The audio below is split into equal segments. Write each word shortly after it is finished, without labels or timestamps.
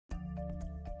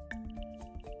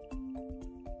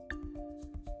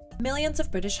Millions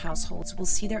of British households will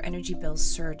see their energy bills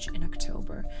surge in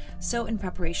October. So in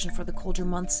preparation for the colder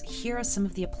months, here are some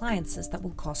of the appliances that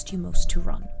will cost you most to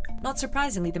run. Not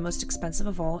surprisingly, the most expensive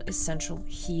of all is central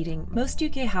heating. Most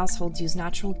UK households use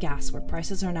natural gas, where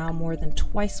prices are now more than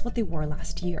twice what they were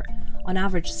last year. On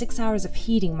average, 6 hours of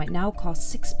heating might now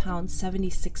cost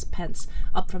 £6.76,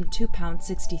 up from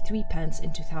 £2.63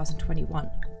 in 2021.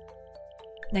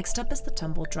 Next up is the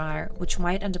tumble dryer, which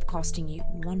might end up costing you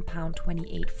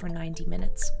 £1.28 for 90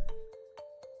 minutes.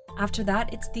 After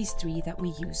that, it's these three that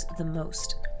we use the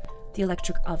most: the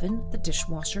electric oven, the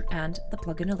dishwasher, and the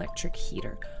plug-in electric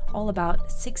heater, all about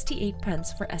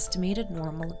 68p for estimated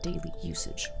normal daily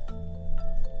usage.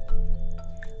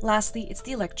 Lastly, it's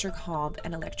the electric hob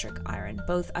and electric iron,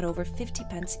 both at over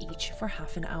 50p each for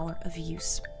half an hour of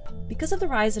use. Because of the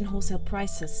rise in wholesale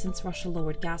prices since Russia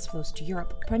lowered gas flows to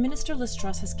Europe, Prime Minister Liz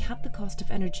Truss has capped the cost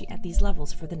of energy at these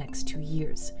levels for the next 2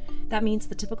 years. That means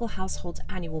the typical household's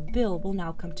annual bill will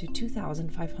now come to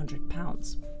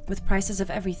 £2,500. With prices of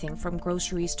everything from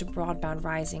groceries to broadband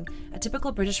rising, a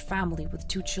typical British family with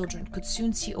 2 children could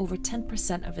soon see over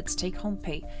 10% of its take-home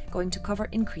pay going to cover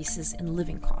increases in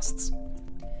living costs.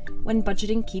 When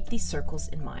budgeting, keep these circles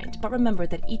in mind, but remember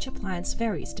that each appliance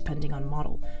varies depending on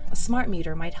model. A smart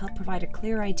meter might help provide a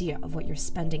clear idea of what you're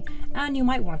spending, and you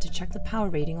might want to check the power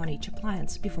rating on each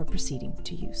appliance before proceeding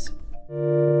to use.